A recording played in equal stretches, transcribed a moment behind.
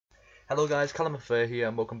Hello guys, CallumFFA here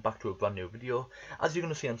and welcome back to a brand new video. As you're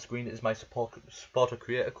going to see on screen is my supporter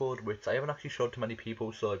creator code, which I haven't actually showed to many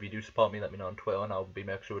people, so if you do support me, let me know on Twitter and I'll be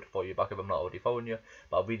make sure to follow you back if I'm not already following you,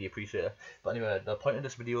 but I really appreciate it. But anyway, the point of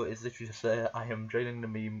this video is literally to say I am joining the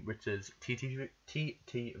meme, which is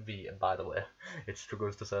TTV, and by the way, it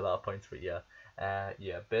struggles to say that at points, but yeah,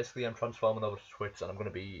 basically I'm transforming over to Twitch and I'm going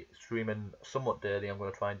to be streaming somewhat daily. I'm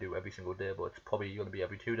going to try and do every single day, but it's probably going to be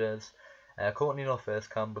every 2 days. Currently no face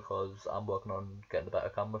cam because I'm working on getting a better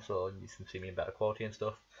camera so you can see me in better quality and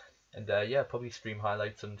stuff. And yeah, probably stream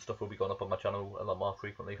highlights and stuff will be going up on my channel a lot more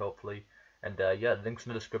frequently, hopefully. And yeah, links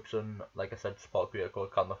in the description. Like I said, support creator code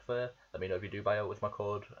CallumFFA. Let me know if you do buy out with my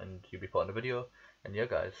code and you'll be put in the video. And yeah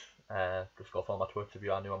guys, just go follow my Twitch if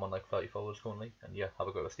you are new. I'm on like 30 followers currently. And yeah, have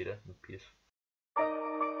a great rest of your day and peace.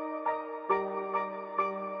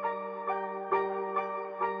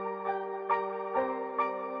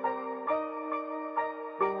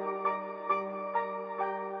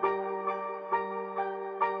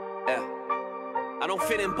 I don't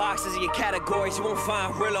fit in boxes of your categories, you won't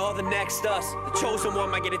find real or the next us. The chosen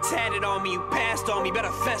one might get it tatted on me, you passed on me,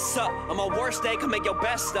 better fess up. On my worst day, can make your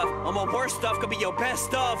best stuff. On my worst stuff, could be your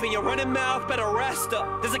best of. And your running mouth, better rest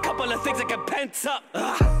up. There's a couple of things that can pent up.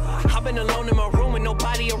 I've been alone in my room with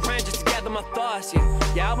nobody around just to gather my thoughts,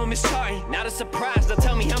 yeah. Your album is charting, not a surprise, now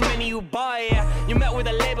tell me how many you buy, yeah. You met with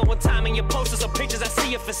a label one time and you posted some pictures, I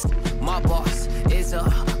see you for... My boss is a